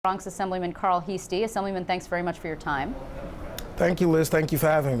Bronx Assemblyman Carl Heastie. Assemblyman, thanks very much for your time. Thank you, Liz. Thank you for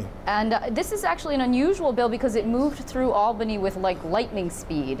having me. And this is actually an unusual bill because it moved through Albany with like lightning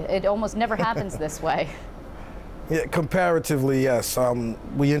speed. It almost never happens this way. Yeah, comparatively, yes.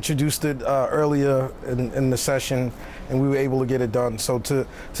 We introduced it earlier in the session, and we were able to get it done. So to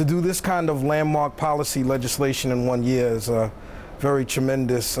do this kind of landmark policy legislation in 1 year is a very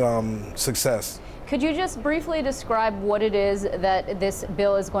tremendous success. Could you just briefly describe what it is that this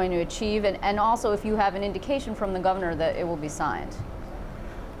bill is going to achieve, and also if you have an indication from the governor that it will be signed?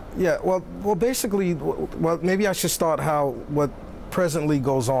 Yeah, well, basically, maybe I should start what presently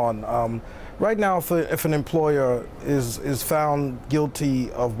goes on. Right now, if an employer is found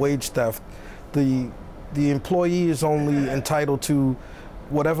guilty of wage theft, the employee is only entitled to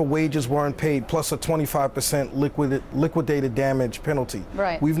whatever wages weren't paid plus a 25% liquidated damage penalty.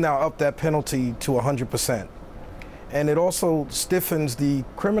 Right. We've now upped that penalty to 100%. And it also stiffens the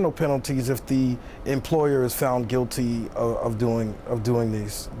criminal penalties if the employer is found guilty of doing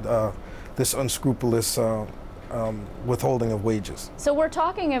this unscrupulous withholding of wages. So we're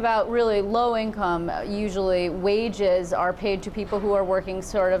talking about really low income. Usually wages are paid to people who are working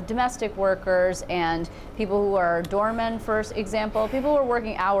sort of domestic workers and people who are doormen, for example, people who are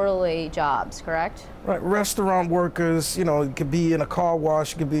working hourly jobs, correct? Right, restaurant workers, you know, it could be in a car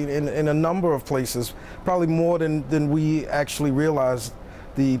wash, it could be in a number of places, probably more than we actually realize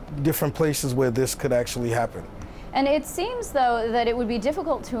the different places where this could actually happen. And it seems, though, that it would be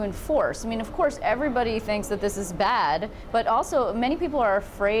difficult to enforce. I mean, of course, everybody thinks that this is bad, but also many people are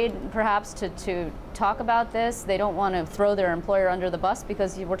afraid, perhaps, to talk about this. They don't want to throw their employer under the bus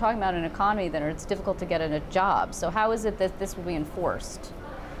because we're talking about an economy that it's difficult to get a job. So how is it that this will be enforced?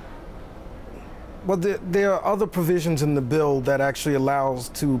 Well, there are other provisions in the bill that actually allows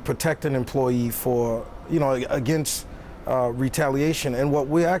to protect an employee for, you know, against retaliation. And what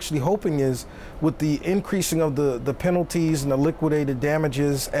we're actually hoping is, with the increasing of the penalties and the liquidated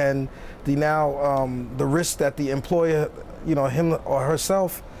damages and the risk that the employer, you know, him or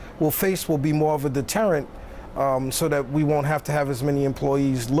herself will face will be more of a deterrent, so that we won't have to have as many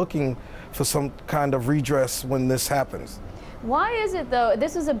employees looking for some kind of redress when this happens. Why is it, though,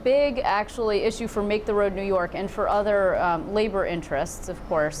 this is a big, actually, issue for Make the Road New York and for other labor interests, of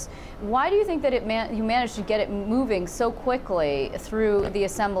course. Why do you think that you managed to get it moving so quickly through the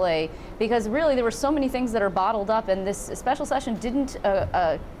Assembly? Because really there were so many things that are bottled up, and this special session didn't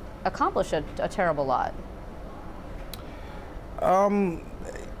accomplish a terrible lot.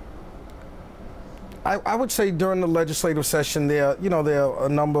 I would say during the legislative session there are a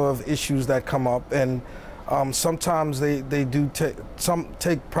number of issues that come up, and sometimes they do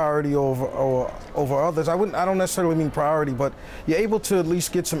take priority over others. I don't necessarily mean priority, but you're able to at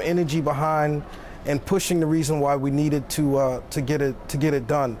least get some energy behind and pushing the reason why we needed to get it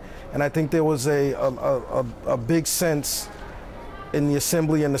done. And I think there was a big sense in the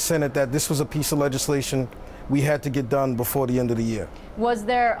Assembly and the Senate that this was a piece of legislation we had to get done before the end of the year. Was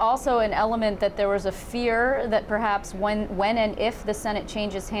there also an element that there was a fear that perhaps when and if the Senate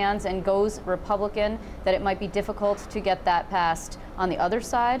changes hands and goes Republican, that it might be difficult to get that passed on the other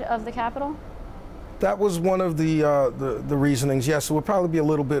side of the Capitol? That was one of the reasonings. Yes, it would probably be a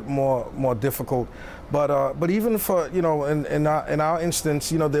little bit more difficult, but even for, you know, in our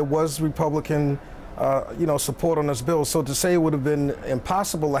instance, you know, there was Republican support on this bill. So to say it would have been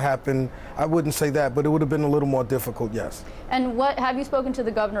impossible to happen, I wouldn't say that, but it would have been a little more difficult, yes. And what, have you spoken to the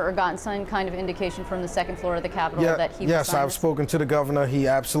governor or gotten some kind of indication from the second floor of the Capitol that he will Yes, sign I've this? spoken to the governor. He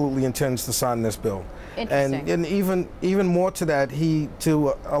absolutely intends to sign this bill. Interesting. And even more to that,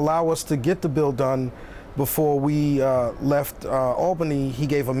 to allow us to get the bill done before we left Albany, he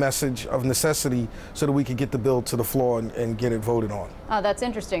gave a message of necessity so that we could get the bill to the floor and get it voted on. That's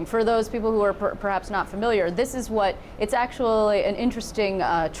interesting. For those people who are perhaps not familiar, this is it's actually an interesting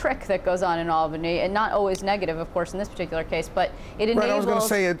trick that goes on in Albany, and not always negative, of course, in this particular case, but it enables... Right, I was going to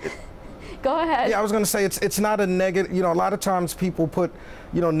say it. Go ahead. Yeah, I was going to say it's not a negative, you know, a lot of times people put,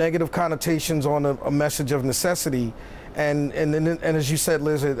 you know, negative connotations on a message of necessity. And as you said,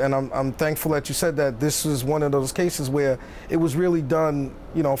 Liz, and I'm thankful that you said that, this is one of those cases where it was really done,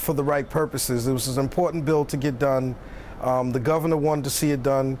 you know, for the right purposes. It was an important bill to get done. The governor wanted to see it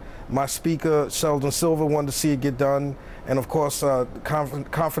done. My speaker, Sheldon Silver, wanted to see it get done. And of course,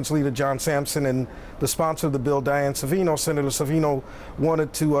 conference leader John Sampson and the sponsor of the bill, Senator Savino,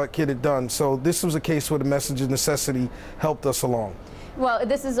 wanted to get it done. So this was a case where the message of necessity helped us along. Well,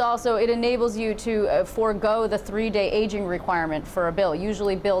 this is also, it enables you to forego the 3-day aging requirement for a bill.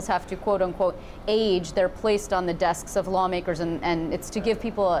 Usually bills have to, quote unquote, age. They're placed on the desks of lawmakers, and it's to give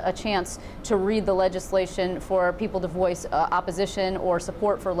people a chance to read the legislation, for people to voice opposition or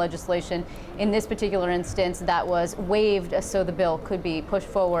support for legislation. In this particular instance, that was waived so the bill could be pushed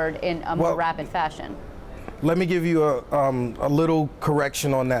forward in a more rapid fashion. Let me give you a little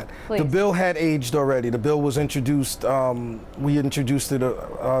correction on that. Please. The bill had aged already. The bill was introduced, we introduced it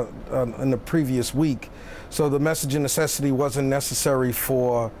in the previous week. So the message of necessity wasn't necessary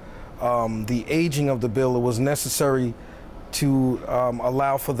for the aging of the bill. It was necessary to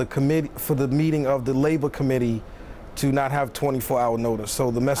allow for the committee, for the meeting of the Labor Committee to not have 24-hour notice. So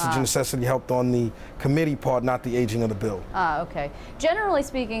the message of necessity helped on the committee part, not the aging of the bill. Okay. Generally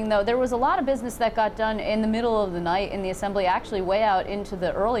speaking, though, there was a lot of business that got done in the middle of the night in the Assembly, actually way out into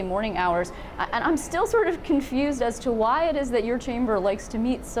the early morning hours. And I'm still sort of confused as to why it is that your chamber likes to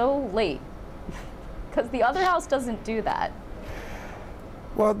meet so late, because the other house doesn't do that.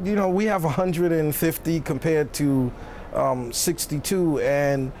 Well, you know, we have 150 compared to 62,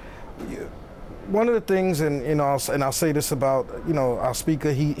 and one of the things, and I'll say this about, you know, our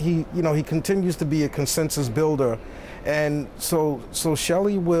speaker, he continues to be a consensus builder, and so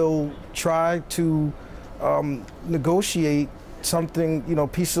Shelley will try to negotiate something, you know,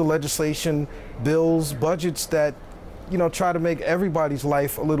 pieces of legislation, bills, budgets that, you know, try to make everybody's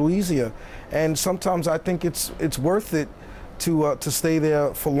life a little easier. And sometimes I think it's worth it to stay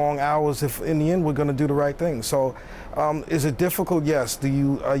there for long hours if in the end we're going to do the right thing. So is it difficult? Yes.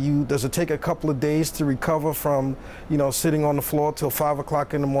 Does it take a couple of days to recover from, you know, sitting on the floor till 5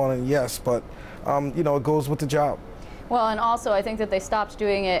 o'clock in the morning? Yes, but you know, it goes with the job. Well, and also I think that they stopped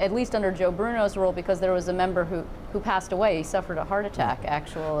doing it, at least under Joe Bruno's rule, because there was a member who passed away. He suffered a heart attack,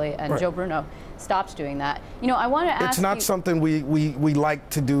 actually, and Joe Bruno stopped doing that. You know, I want to ask It's not something we like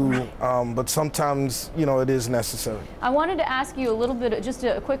to do, but sometimes, you know, it is necessary. I wanted to ask you a little bit, just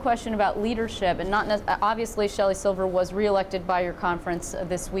a quick question about leadership, and not obviously Shelley Silver was reelected by your conference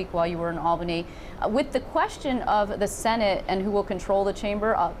this week while you were in Albany. With the question of the Senate and who will control the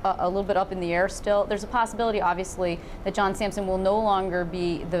chamber a little bit up in the air still, there's a possibility, obviously, that John Sampson will no longer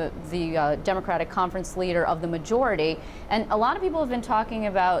be the Democratic conference leader of the majority. And a lot of people have been talking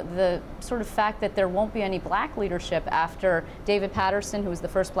about the sort of fact that there won't be any black leadership after David Patterson, who was the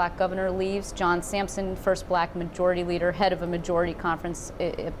first black governor, leaves. John Sampson, first black majority leader, head of a majority conference,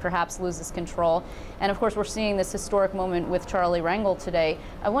 it perhaps loses control. And of course, we're seeing this historic moment with Charlie Rangel today.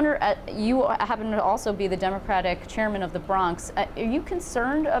 I wonder, you happen to also be the Democratic chairman of the Bronx. Are you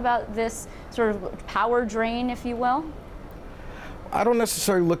concerned about this sort of power drain, if you will? I don't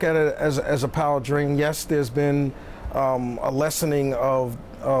necessarily look at it as a power drain. Yes, there's been a lessening of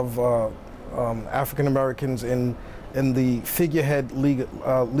African Americans in the figurehead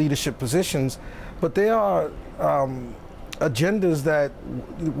leadership positions, but there are agendas that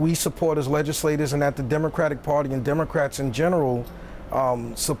we support as legislators and that the Democratic Party and Democrats in general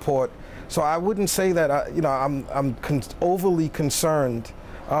support. So I wouldn't say that you know, I'm overly concerned.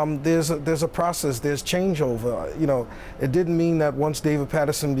 There's a process, there's changeover. You know, it didn't mean that once David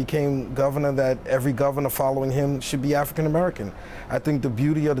Patterson became governor that every governor following him should be African American. I think the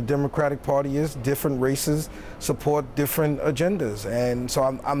beauty of the Democratic Party is different races support different agendas, and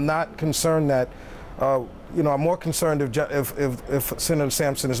so I'm not concerned that. You know, I'm more concerned if Senator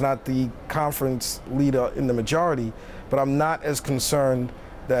Sampson is not the conference leader in the majority, but I'm not as concerned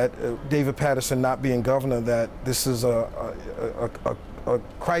that David Patterson not being governor, that this is a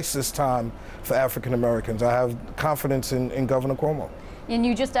crisis time for African Americans. I have confidence in Governor Cuomo. And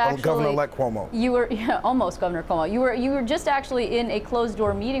you just actually Governor-elect Cuomo. You were almost Governor Cuomo. You were just actually in a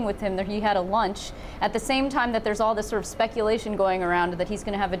closed-door meeting with him. That he had a lunch at the same time that there's all this sort of speculation going around that he's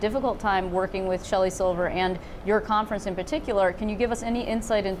going to have a difficult time working with Shelley Silver and your conference in particular. Can you give us any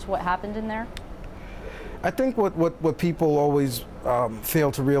insight into what happened in there? I think what people always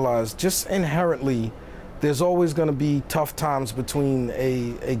fail to realize, just inherently, there's always going to be tough times between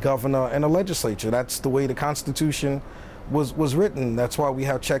a governor and a legislature. That's the way the Constitution was written. That's why we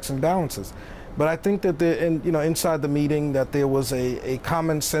have checks and balances. But I think that inside the meeting that there was a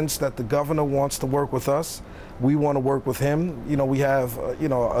common sense that the governor wants to work with us. We want to work with him. You know, we have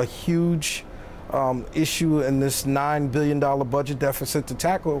a huge issue in this $9 billion budget deficit to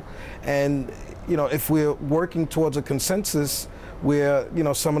tackle, and you know, if we're working towards a consensus, where, you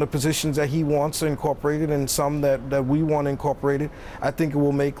know, some of the positions that he wants incorporated and some that we want incorporated, I think it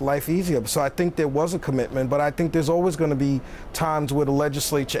will make life easier. So I think there was a commitment, but I think there's always going to be times where the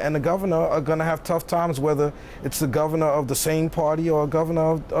legislature and the governor are going to have tough times, whether it's the governor of the same party or a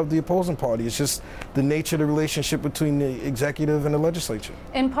governor of the opposing party. It's just the nature of the relationship between the executive and the legislature.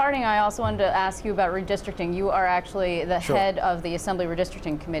 In parting, I also wanted to ask you about redistricting. You are actually the head of the Assembly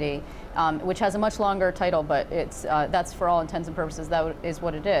Redistricting Committee, which has a much longer title, but it's that's for all intents and purposes, that is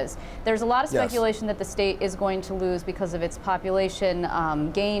what it is. There's a lot of speculation that the state is going to lose because of its population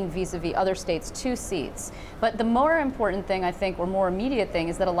gain vis-a-vis other states 2 seats. But the more important thing, I think, or more immediate thing,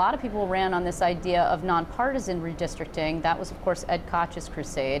 is that a lot of people ran on this idea of nonpartisan redistricting. That was, of course, Ed Koch's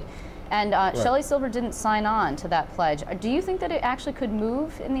crusade. And Shelley Silver didn't sign on to that pledge. Do you think that it actually could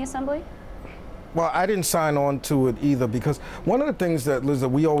move in the Assembly? Well, I didn't sign on to it either, because one of the things that, Liz, that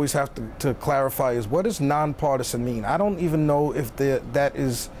we always have to clarify is, what does nonpartisan mean? I don't even know if that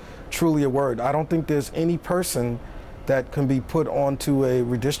is truly a word. I don't think there's any person that can be put onto a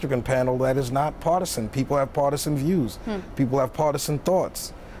redistricting panel that is not partisan. People have partisan views. People have partisan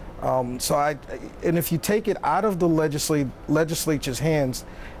thoughts. And if you take it out of the legislature's hands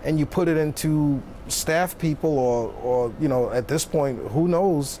and you put it into staff people or you know, at this point, who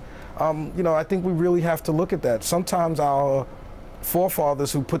knows? You know, I think we really have to look at that. Sometimes our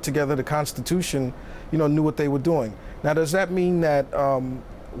forefathers who put together the Constitution, you know, knew what they were doing. Now, does that mean that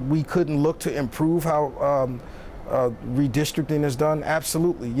we couldn't look to improve how redistricting is done?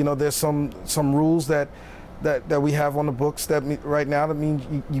 Absolutely. You know, there's some rules that we have on the books that right now that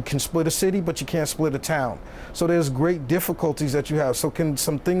means you can split a city, but you can't split a town. So there's great difficulties that you have. So can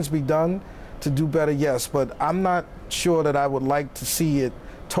some things be done to do better? Yes, but I'm not sure that I would like to see it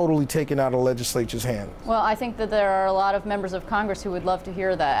totally taken out of the legislature's hands. Well, I think that there are a lot of members of Congress who would love to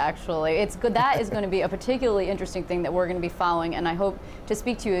hear that, actually. It's good. That is going to be a particularly interesting thing that we're going to be following, and I hope to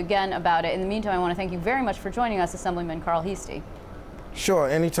speak to you again about it. In the meantime, I want to thank you very much for joining us, Assemblyman Carl Heastie. Sure,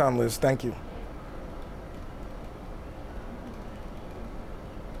 anytime, Liz. Thank you.